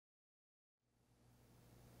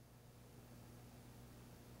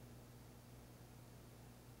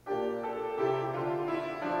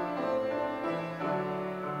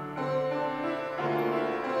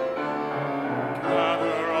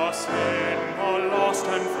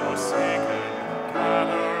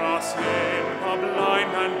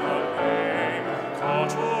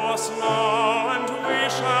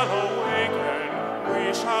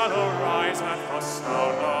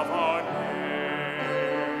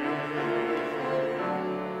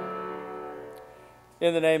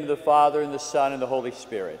In the name of the Father, and the Son, and the Holy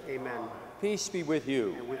Spirit. Amen. Peace be with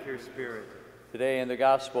you. And with your spirit. Today in the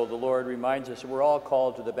Gospel, the Lord reminds us that we're all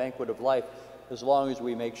called to the banquet of life as long as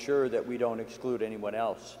we make sure that we don't exclude anyone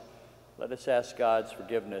else. Let us ask God's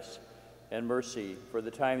forgiveness and mercy for the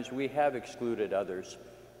times we have excluded others,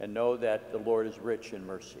 and know that the Lord is rich in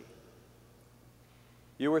mercy.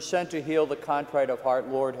 You were sent to heal the contrite of heart.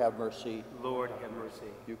 Lord, have mercy. Lord, have mercy.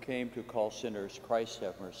 You came to call sinners. Christ,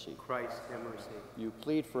 have mercy. Christ, have mercy. You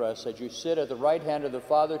plead for us as you sit at the right hand of the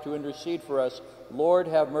Father to intercede for us. Lord,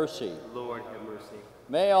 have mercy. Lord, have mercy.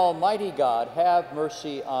 May Almighty God have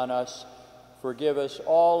mercy on us, forgive us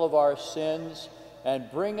all of our sins,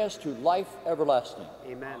 and bring us to life everlasting.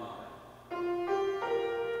 Amen.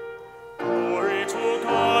 Glory to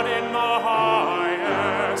God in the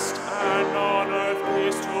highest, and on earth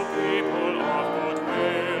peace to people of good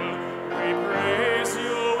will. We praise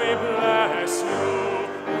you, we bless you,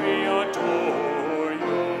 we adore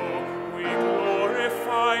you, we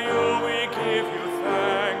glorify you, we give you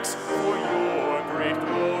thanks for your great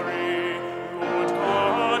glory. Lord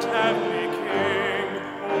God, heavenly King,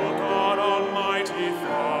 O God, almighty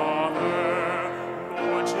Father,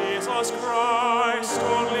 Lord Jesus Christ,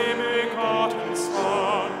 only begotten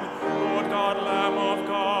Son, Lord God, Lamb of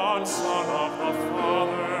God, Son of the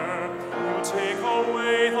Father, you take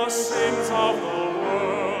away the sins of the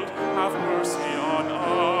world, have mercy on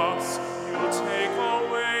us. You take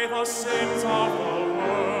away the sins of the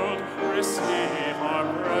world, receive our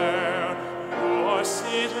prayer. You are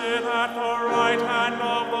seated at the right hand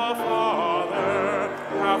of the Father,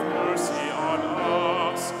 have mercy on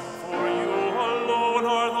us. For you alone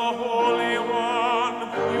are the Holy One,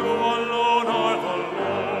 you alone are the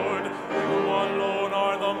Lord, you alone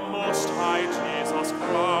are the Most High Jesus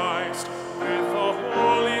Christ, with the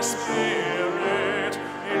Holy Spirit,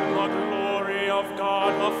 in the glory of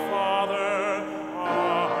God the Father.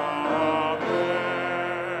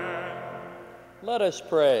 Amen. Let us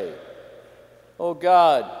pray. O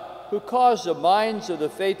God, who caused the minds of the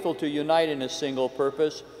faithful to unite in a single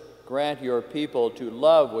purpose, grant your people to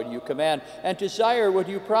love what you command and desire what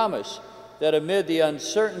you promise, that amid the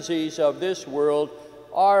uncertainties of this world,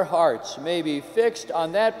 our hearts may be fixed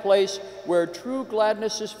on that place where true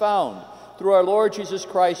gladness is found, through our Lord Jesus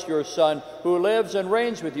Christ, your Son, who lives and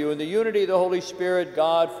reigns with you in the unity of the Holy Spirit,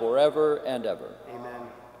 God, forever and ever. Amen.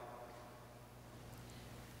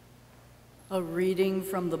 A reading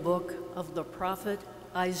from the book of the prophet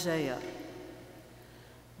Isaiah.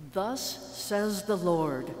 Thus says the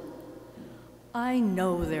Lord, I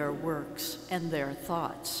know their works and their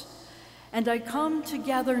thoughts, and I come to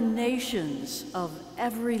gather nations of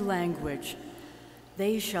every language.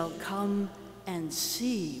 They shall come and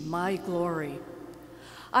see my glory.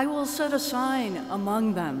 I will set a sign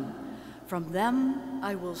among them. From them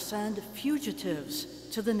I will send fugitives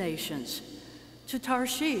to the nations, to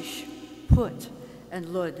Tarshish, Put, and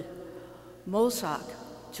Lud, Mosak,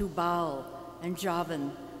 Tubal, and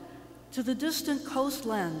Javan, to the distant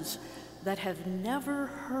coastlands that have never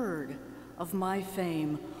heard of my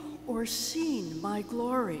fame or seen my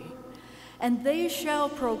glory. And they shall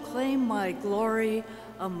proclaim my glory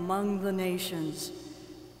among the nations.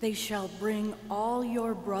 They shall bring all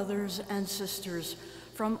your brothers and sisters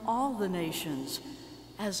from all the nations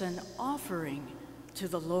as an offering to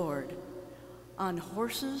the Lord, on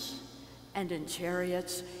horses and in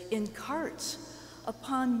chariots, in carts,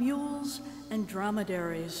 upon mules and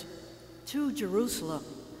dromedaries, to Jerusalem,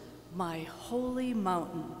 my holy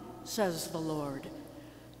mountain, says the Lord,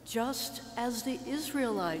 just as the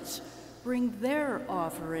Israelites bring their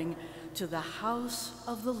offering to the house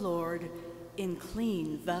of the Lord in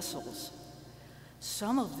clean vessels.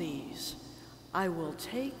 Some of these I will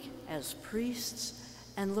take as priests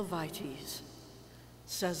and Levites,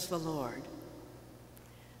 says the Lord.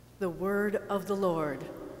 The word of the Lord.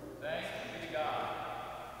 Thanks be to God.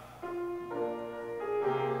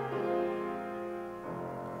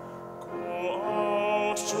 Go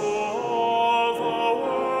out to all the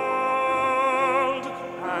world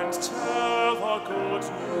and tell the good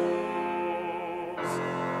news.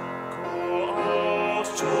 Go out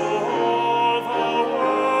to all the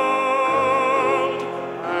world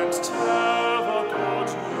and tell the good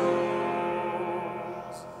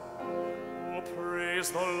news. Oh, praise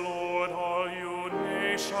the Lord, all you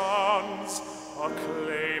nations.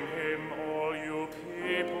 Acclaim him, all you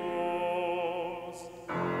peoples.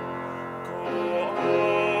 Go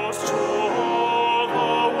out to all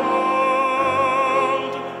the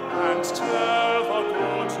world and tell the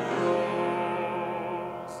good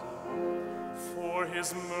news. For his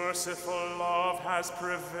merciful love has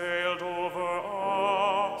prevailed over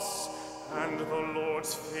us, and the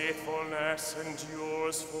Lord's faithfulness faithfulness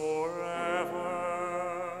endures forever.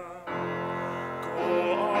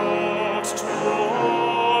 Go out to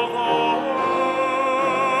all the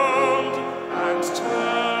world and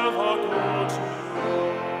tell the good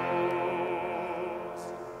news.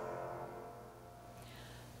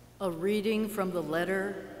 A reading from the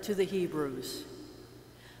letter to the Hebrews.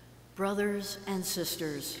 Brothers and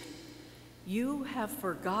sisters, you have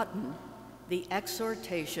forgotten the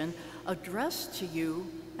exhortation addressed to you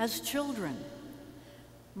as children.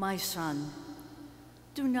 My son,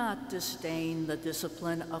 do not disdain the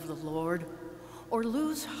discipline of the Lord or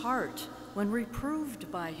lose heart when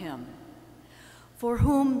reproved by him. For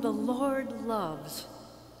whom the Lord loves,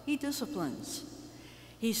 he disciplines.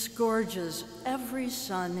 He scourges every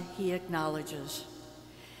son he acknowledges.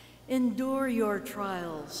 Endure your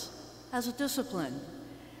trials as a discipline.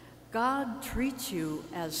 God treats you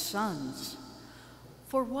as sons.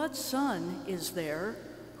 For what son is there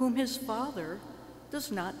whom his father does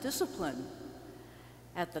not discipline?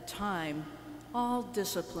 At the time, all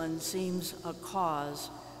discipline seems a cause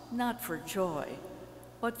not for joy,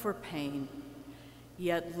 but for pain.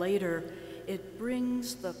 Yet later, it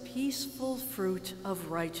brings the peaceful fruit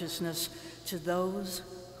of righteousness to those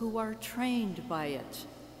who are trained by it.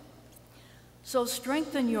 So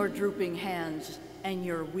strengthen your drooping hands and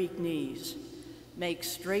your weak knees. Make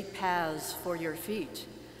straight paths for your feet,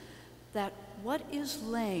 that what is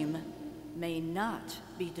lame may not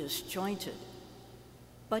be disjointed,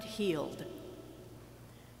 but healed.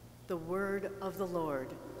 The word of the Lord.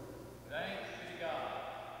 Thanks be to God.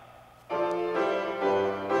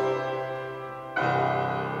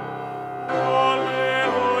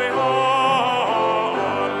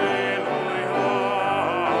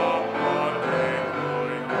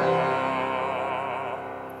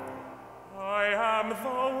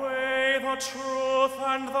 Truth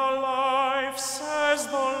and the life, says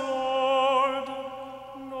the Lord.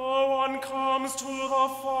 No one comes to the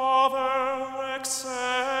Father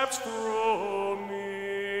except through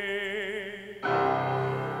me. Alleluia,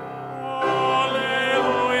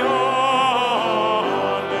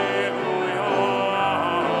 alleluia,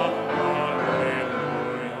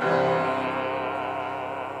 alleluia.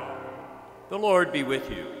 The Lord be with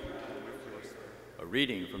you. A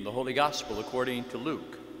reading from the Holy Gospel according to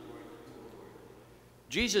Luke.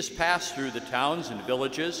 Jesus passed through the towns and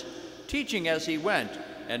villages, teaching as he went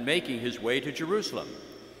and making his way to Jerusalem.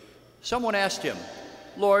 Someone asked him,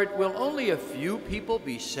 "Lord, will only a few people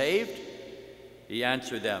be saved?" He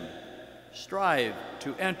answered them, "Strive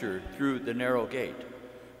to enter through the narrow gate.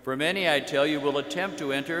 For many, I tell you, will attempt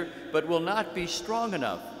to enter, but will not be strong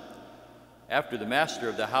enough. After the master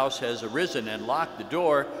of the house has arisen and locked the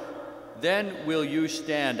door, then will you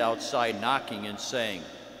stand outside knocking and saying,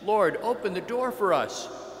 'Lord, open the door for us.'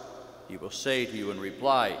 He will say to you in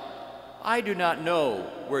reply, 'I do not know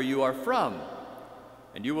where you are from.'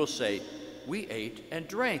 And you will say, 'We ate and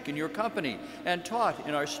drank in your company and taught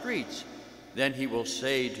in our streets.' Then he will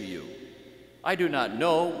say to you, 'I do not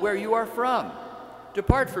know where you are from.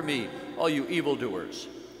 Depart from me, all you evildoers.'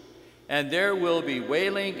 And there will be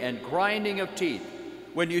wailing and grinding of teeth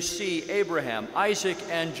when you see Abraham, Isaac,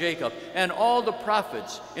 and Jacob, and all the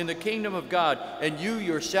prophets in the kingdom of God, and you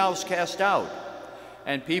yourselves cast out.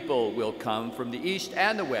 And people will come from the east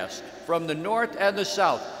and the west, from the north and the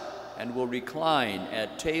south, and will recline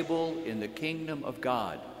at table in the kingdom of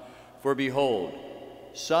God. For behold,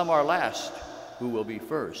 some are last who will be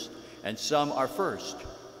first, and some are first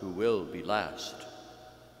who will be last."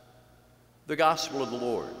 The Gospel of the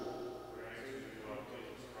Lord.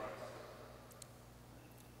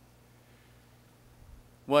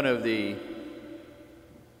 One of the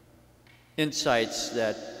insights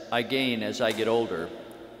that I gain as I get older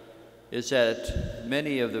is that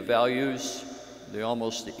many of the values, the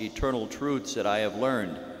almost eternal truths that I have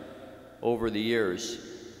learned over the years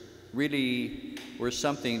really were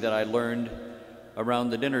something that I learned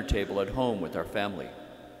around the dinner table at home with our family.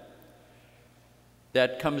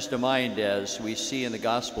 That comes to mind as we see in the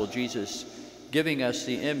gospel Jesus giving us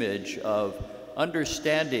the image of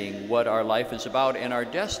understanding what our life is about and our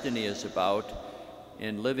destiny is about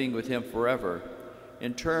in living with him forever,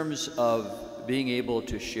 in terms of being able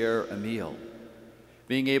to share a meal,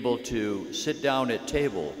 being able to sit down at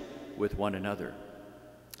table with one another.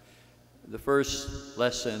 The first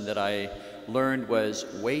lesson that I learned was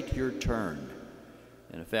wait your turn.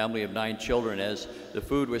 In a family of 9 children, as the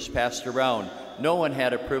food was passed around, no one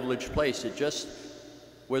had a privileged place. It just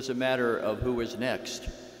was a matter of who was next.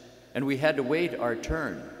 And we had to wait our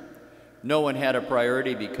turn. No one had a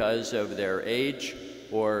priority because of their age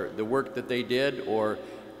or the work that they did or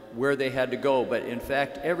where they had to go, but in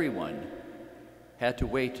fact, everyone had to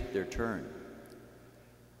wait their turn.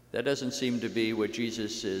 That doesn't seem to be what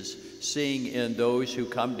Jesus is seeing in those who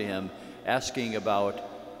come to him asking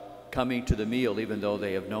about coming to the meal even though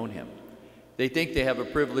they have known him. They think they have a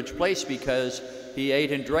privileged place because he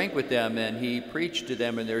ate and drank with them and he preached to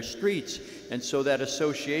them in their streets, and so that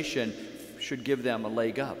association should give them a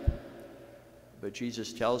leg up. But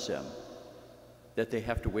Jesus tells them that they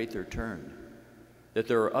have to wait their turn, that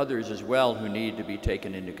there are others as well who need to be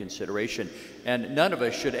taken into consideration, and none of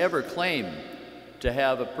us should ever claim to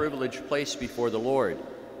have a privileged place before the Lord,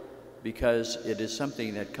 because it is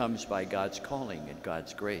something that comes by God's calling and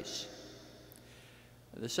God's grace.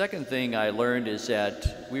 The second thing I learned is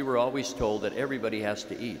that we were always told that everybody has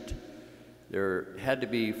to eat. There had to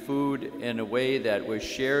be food in a way that was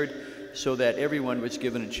shared so that everyone was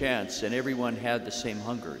given a chance and everyone had the same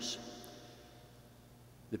hungers.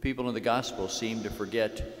 The people in the gospel seem to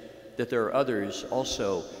forget that there are others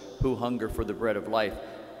also who hunger for the bread of life.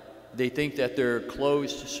 They think that their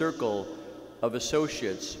closed circle of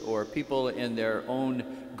associates or people in their own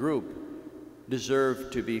group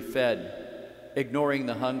deserve to be fed, ignoring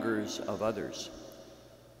the hungers of others.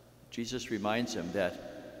 Jesus reminds them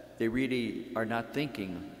that they really are not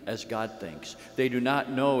thinking as God thinks. They do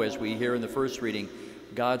not know, as we hear in the first reading,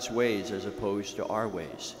 God's ways as opposed to our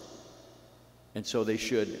ways. And so they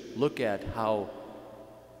should look at how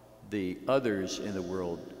the others in the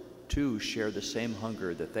world too share the same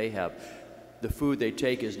hunger that they have. The food they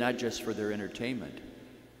take is not just for their entertainment,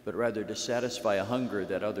 but rather to satisfy a hunger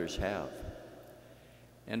that others have.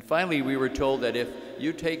 And finally, we were told that if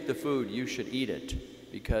you take the food, you should eat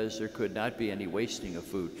it, because there could not be any wasting of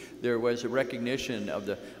food. There was a recognition of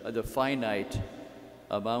the finite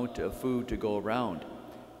amount of food to go around,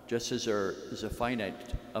 just as there is a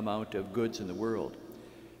finite amount of goods in the world.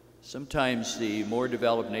 Sometimes the more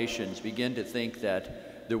developed nations begin to think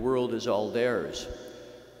that the world is all theirs,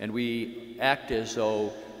 and we act as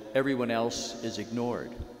though everyone else is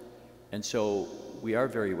ignored. And so we are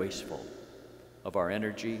very wasteful of our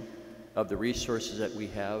energy, of the resources that we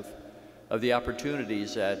have, of the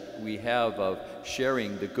opportunities that we have of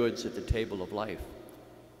sharing the goods at the table of life.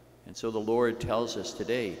 And so the Lord tells us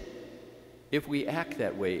today, if we act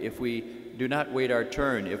that way, if we do not wait our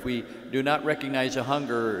turn, if we do not recognize the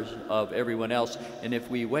hunger of everyone else, and if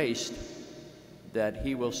we waste, that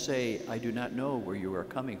he will say, I do not know where you are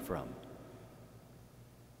coming from.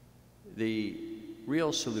 The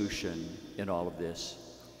real solution in all of this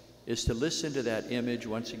is to listen to that image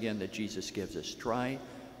once again that Jesus gives us. Try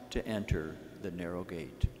to enter the narrow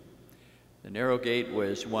gate. The narrow gate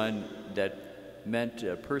was one that meant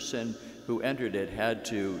a person who entered it had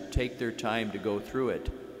to take their time to go through it,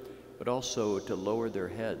 but also to lower their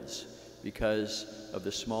heads because of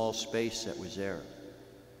the small space that was there.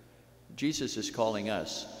 Jesus is calling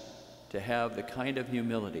us to have the kind of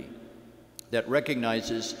humility that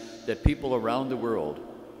recognizes that people around the world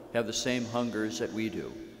have the same hungers that we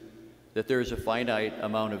do, that there is a finite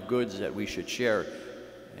amount of goods that we should share,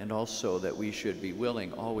 and also that we should be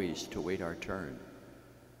willing always to wait our turn.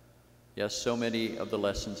 Yes, so many of the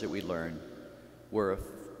lessons that we learn were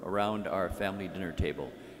around our family dinner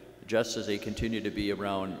table, just as they continue to be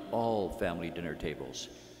around all family dinner tables.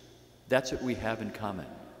 That's what we have in common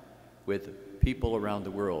with people around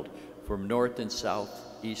the world, from north and south,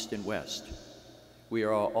 east and west. We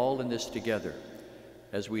are all in this together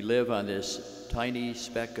as we live on this tiny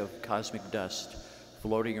speck of cosmic dust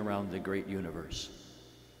floating around the great universe.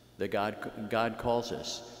 That God calls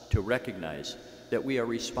us to recognize that we are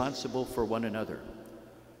responsible for one another,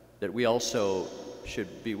 that we also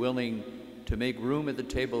should be willing to make room at the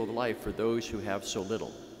table of life for those who have so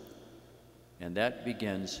little. And that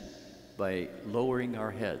begins by lowering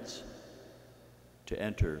our heads to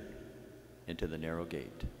enter into the narrow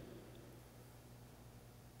gate.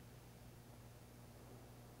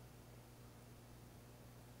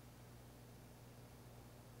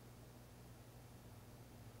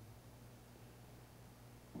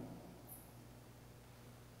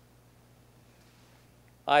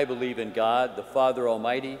 I believe in God, the Father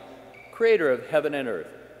Almighty, creator of heaven and earth,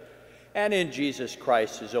 and in Jesus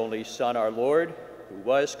Christ, his only Son, our Lord, who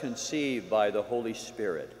was conceived by the Holy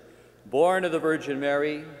Spirit, born of the Virgin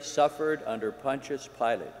Mary, suffered under Pontius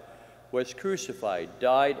Pilate, was crucified,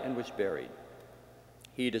 died, and was buried.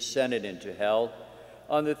 He descended into hell.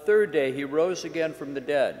 On the third day he rose again from the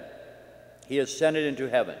dead. He ascended into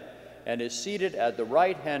heaven and is seated at the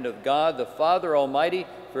right hand of God, the Father Almighty.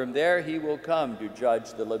 From there he will come to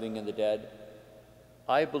judge the living and the dead.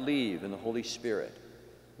 I believe in the Holy Spirit,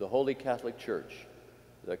 the Holy Catholic Church,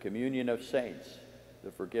 the communion of saints,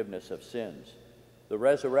 the forgiveness of sins, the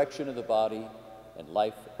resurrection of the body, and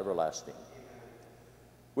life everlasting.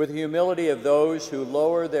 With the humility of those who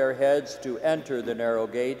lower their heads to enter the narrow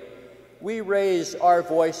gate, we raise our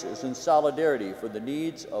voices in solidarity for the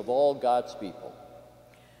needs of all God's people.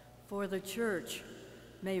 For the Church,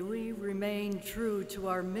 may we remain true to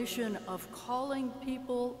our mission of calling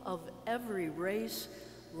people of every race,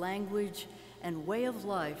 language, and way of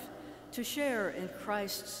life to share in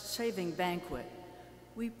Christ's saving banquet.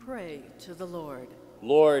 We pray to the Lord.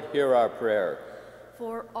 Lord, hear our prayer.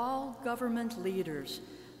 For all government leaders,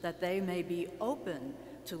 that they may be open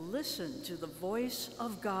to listen to the voice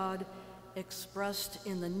of God expressed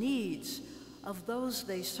in the needs of those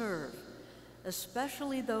they serve,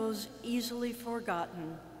 especially those easily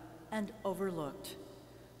forgotten and overlooked.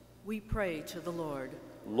 We pray to the Lord.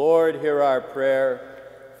 Lord, hear our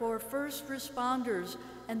prayer. For first responders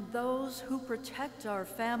and those who protect our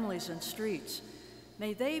families and streets,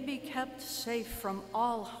 may they be kept safe from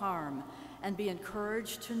all harm and be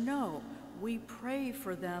encouraged to know we pray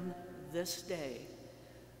for them this day.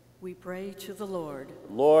 We pray to the Lord.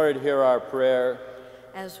 Lord, hear our prayer.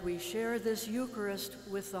 As we share this Eucharist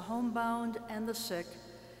with the homebound and the sick,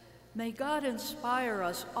 may God inspire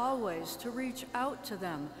us always to reach out to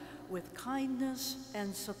them with kindness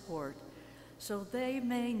and support, so they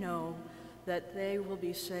may know that they will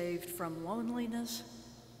be saved from loneliness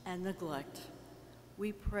and neglect.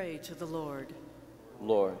 We pray to the Lord.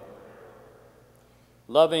 Lord.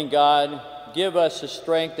 Loving God, give us the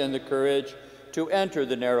strength and the courage to enter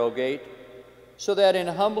the narrow gate, so that in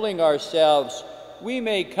humbling ourselves, we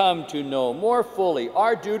may come to know more fully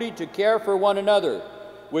our duty to care for one another,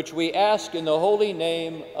 which we ask in the holy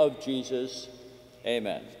name of Jesus.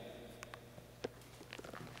 Amen.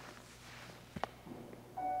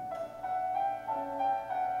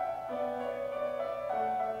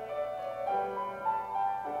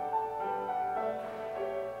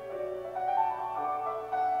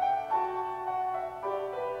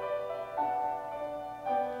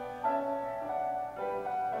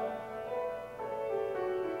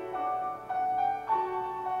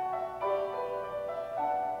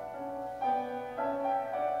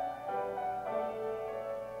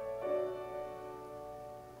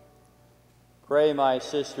 Pray, my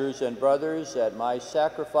sisters and brothers, that my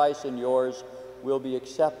sacrifice and yours will be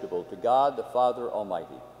acceptable to God the Father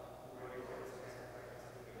Almighty.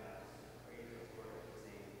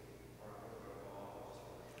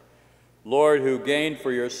 Lord, who gained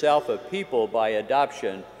for yourself a people by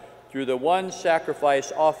adoption through the one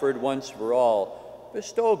sacrifice offered once for all,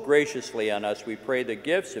 bestow graciously on us, we pray, the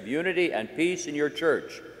gifts of unity and peace in your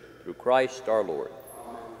church, through Christ our Lord.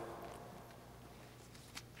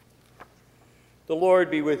 The Lord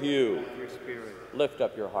be with you. With your spirit. Lift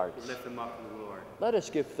up your hearts. Lift them up to the Lord. Let us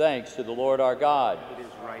give thanks to the Lord our God. It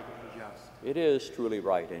is right and just. It is truly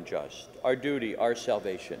right and just, our duty, our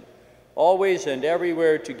salvation, always and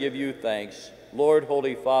everywhere to give you thanks, Lord,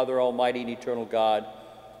 Holy Father, Almighty and eternal God.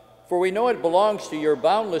 For we know it belongs to your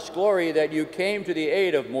boundless glory that you came to the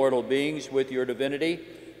aid of mortal beings with your divinity,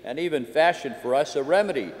 and even fashioned for us a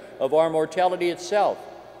remedy of our mortality itself,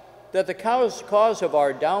 that the cause of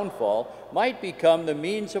our downfall might become the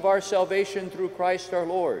means of our salvation through Christ our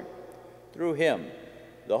Lord. Through him,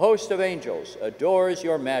 the host of angels adores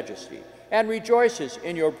your majesty and rejoices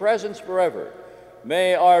in your presence forever.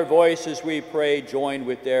 May our voices, we pray, join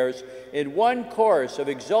with theirs in one chorus of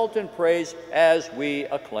exultant praise as we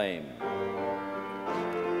acclaim.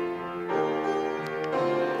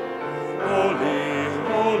 Holy,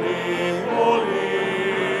 holy,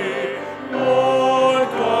 holy, Lord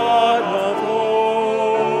God of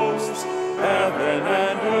hosts, heaven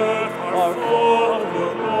and earth are full of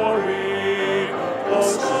your glory.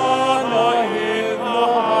 Hosanna in the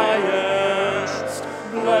highest.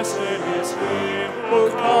 Blessed is he who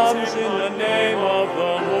comes in the name of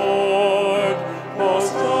the Lord.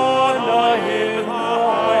 Hosanna in the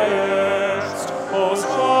highest.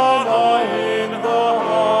 Hosanna in the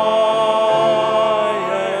highest.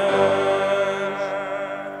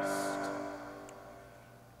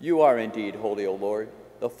 You are indeed holy, O Lord,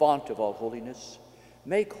 the font of all holiness.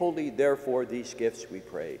 Make holy, therefore, these gifts, we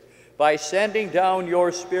pray, by sending down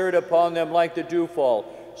your Spirit upon them like the dewfall,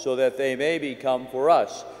 so that they may become for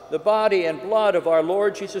us the body and blood of our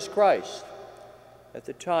Lord Jesus Christ. At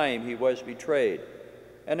the time he was betrayed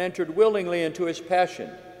and entered willingly into his passion,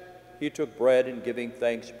 he took bread and giving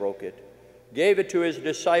thanks broke it, gave it to his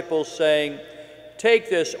disciples, saying, "Take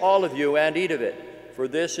this, all of you, and eat of it, for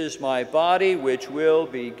this is my body which will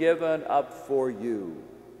be given up for you."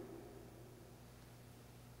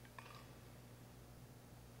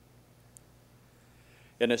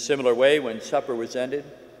 In a similar way, when supper was ended,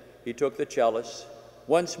 he took the chalice,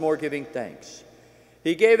 once more giving thanks.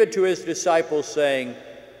 He gave it to his disciples, saying,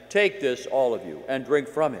 Take this, all of you, and drink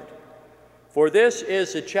from it. For this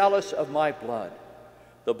is the chalice of my blood,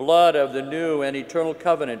 the blood of the new and eternal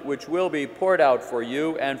covenant, which will be poured out for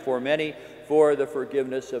you and for many for the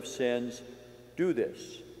forgiveness of sins. Do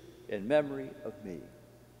this in memory of me.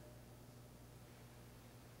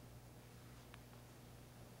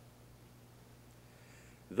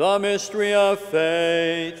 The mystery of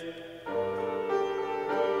faith.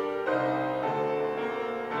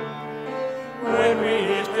 When we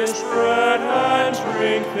eat this bread and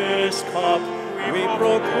drink this cup, we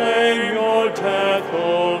proclaim your death,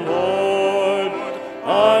 O Lord,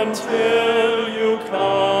 until you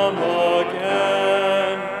come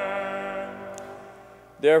again.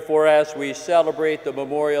 Therefore, as we celebrate the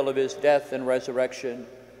memorial of his death and resurrection,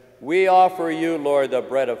 we offer you, Lord, the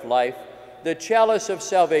bread of life, the chalice of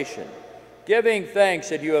salvation, giving thanks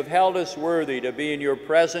that you have held us worthy to be in your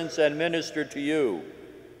presence and minister to you.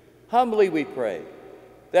 Humbly we pray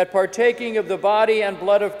that partaking of the body and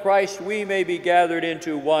blood of Christ, we may be gathered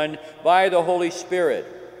into one by the Holy Spirit.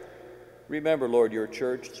 Remember, Lord, your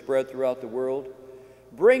church spread throughout the world.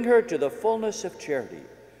 Bring her to the fullness of charity.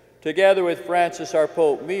 Together with Francis, our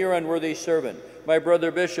Pope, me, your unworthy servant, my brother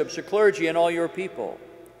bishops, the clergy, and all your people.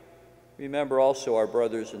 Remember also our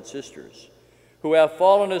brothers and sisters who have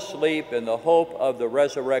fallen asleep in the hope of the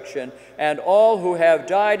resurrection, and all who have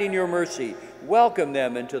died in your mercy. Welcome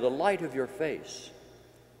them into the light of your face.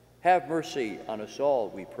 Have mercy on us all,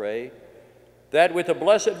 we pray, that with the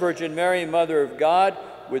Blessed Virgin Mary, Mother of God,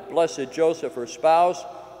 with blessed Joseph, her spouse,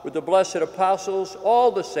 with the blessed apostles,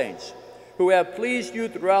 all the saints who have pleased you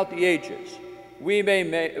throughout the ages, we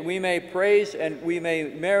may praise and we may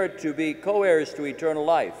merit to be co-heirs to eternal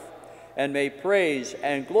life, and may praise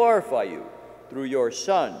and glorify you through your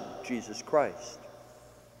Son, Jesus Christ.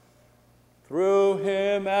 Through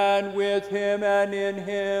him and with him and in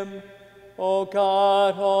him, O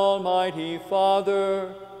God, Almighty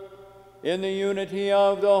Father, in the unity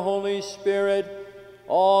of the Holy Spirit,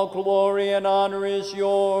 all glory and honor is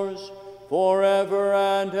yours forever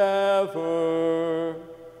and ever.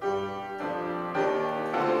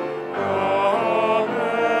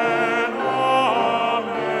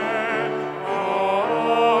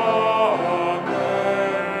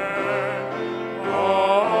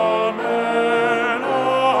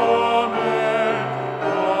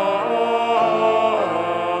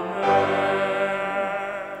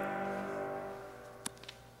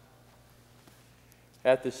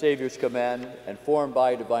 At the Savior's command and formed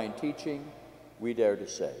by divine teaching, we dare to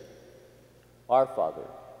say, Our Father,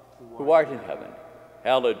 who art in heaven,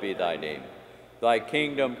 hallowed be thy name. Thy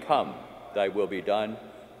kingdom come, thy will be done,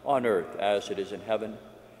 on earth as it is in heaven.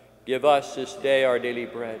 Give us this day our daily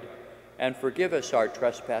bread, and forgive us our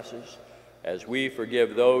trespasses, as we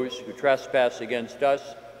forgive those who trespass against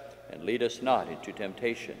us. And lead us not into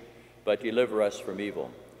temptation, but deliver us from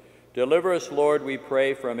evil. Deliver us, Lord, we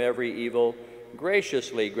pray, from every evil.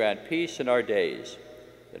 Graciously grant peace in our days,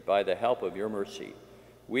 that by the help of your mercy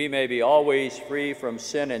we may be always free from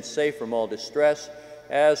sin and safe from all distress,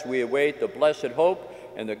 as we await the blessed hope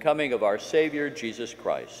and the coming of our Savior, Jesus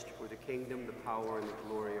Christ. For the kingdom, the power, and the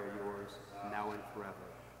glory are yours, now and forever.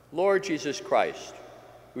 Lord Jesus Christ,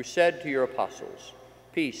 who said to your apostles,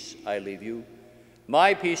 Peace I leave you,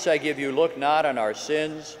 my peace I give you, look not on our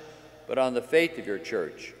sins, but on the faith of your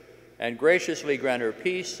church, and graciously grant her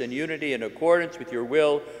peace and unity in accordance with your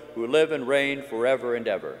will, who live and reign forever and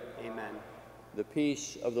ever. Amen. The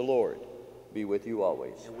peace of the Lord be with you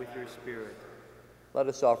always. And with your spirit. Let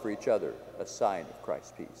us offer each other a sign of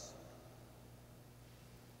Christ's peace.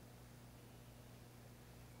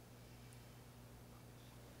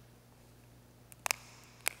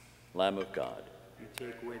 Lamb of God, You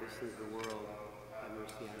take away the sins of the world, have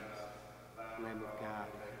mercy on us. Lamb of God,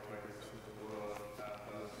 you take away the sins of the world, have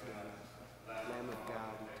mercy on us. Lamb of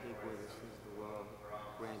God, you take away the sins of the world,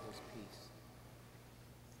 grant us peace.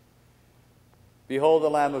 behold the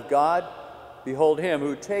Lamb of God, behold him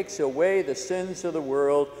who takes away the sins of the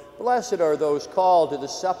world. Blessed are those called to the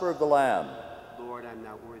supper of the Lamb. Lord, I am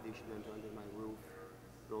not worthy you should enter under my roof,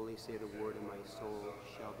 but only say the word and my soul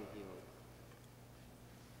shall be healed.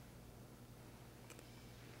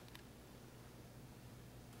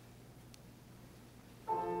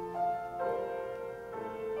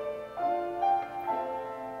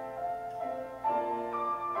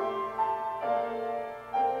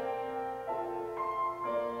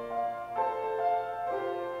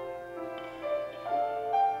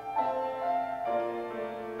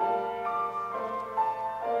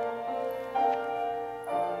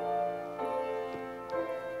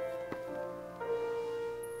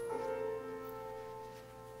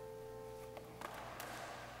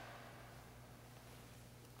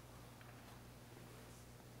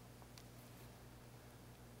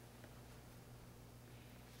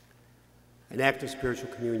 An act of spiritual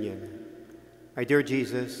communion. My dear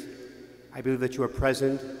Jesus, I believe that you are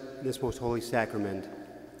present in this most holy sacrament.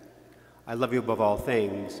 I love you above all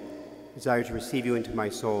things, desire to receive you into my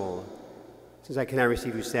soul. Since I cannot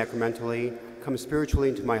receive you sacramentally, come spiritually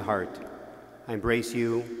into my heart. I embrace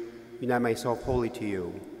you, unite myself wholly to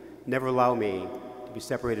you. Never allow me to be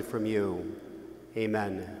separated from you.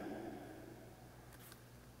 Amen.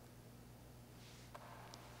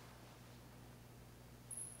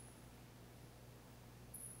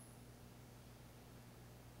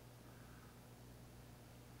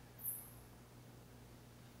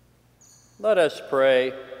 Let us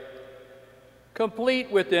pray. Complete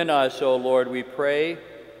within us, O Lord, we pray,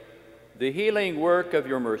 the healing work of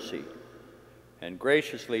your mercy, and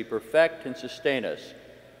graciously perfect and sustain us,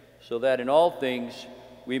 so that in all things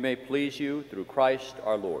we may please you through Christ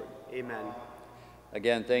our Lord. Amen.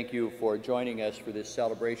 Again, thank you for joining us for this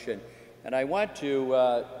celebration. And I want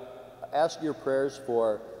to ask your prayers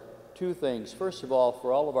for two things. First of all,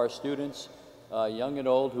 for all of our students, young and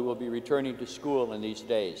old, who will be returning to school in these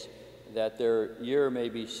days, that their year may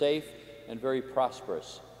be safe and very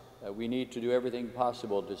prosperous. We need to do everything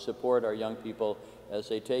possible to support our young people as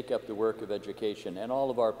they take up the work of education, and all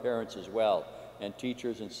of our parents as well, and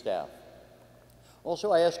teachers and staff.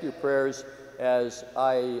 Also, I ask your prayers as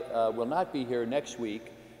I will not be here next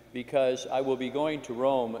week because I will be going to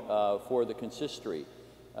Rome for the consistory.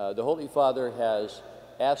 The Holy Father has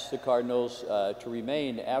asked the cardinals to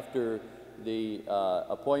remain after the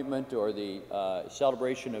appointment or the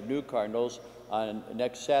celebration of new cardinals on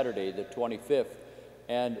next Saturday, the 25th.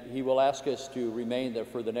 And he will ask us to remain there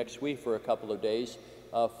for the next week for a couple of days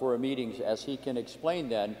for a meeting, as he can explain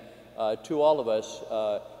then to all of us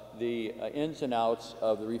the ins and outs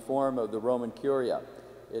of the reform of the Roman Curia.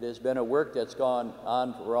 It has been a work that's gone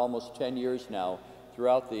on for almost 10 years now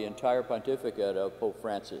throughout the entire pontificate of Pope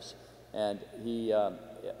Francis. And he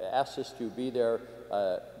asked us to be there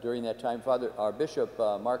during that time. Father, our Bishop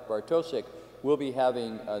Mark Bartosik will be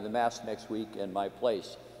having the Mass next week in my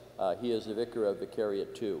place. He is the vicar of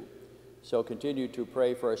Vicariate too. So continue to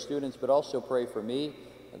pray for our students, but also pray for me,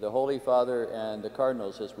 the Holy Father, and the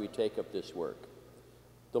cardinals as we take up this work.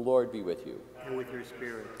 The Lord be with you. And with your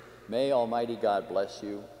spirit. May Almighty God bless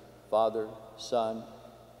you, Father, Son,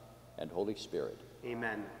 and Holy Spirit.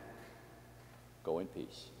 Amen. Go in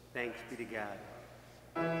peace. Thanks be to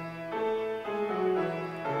God.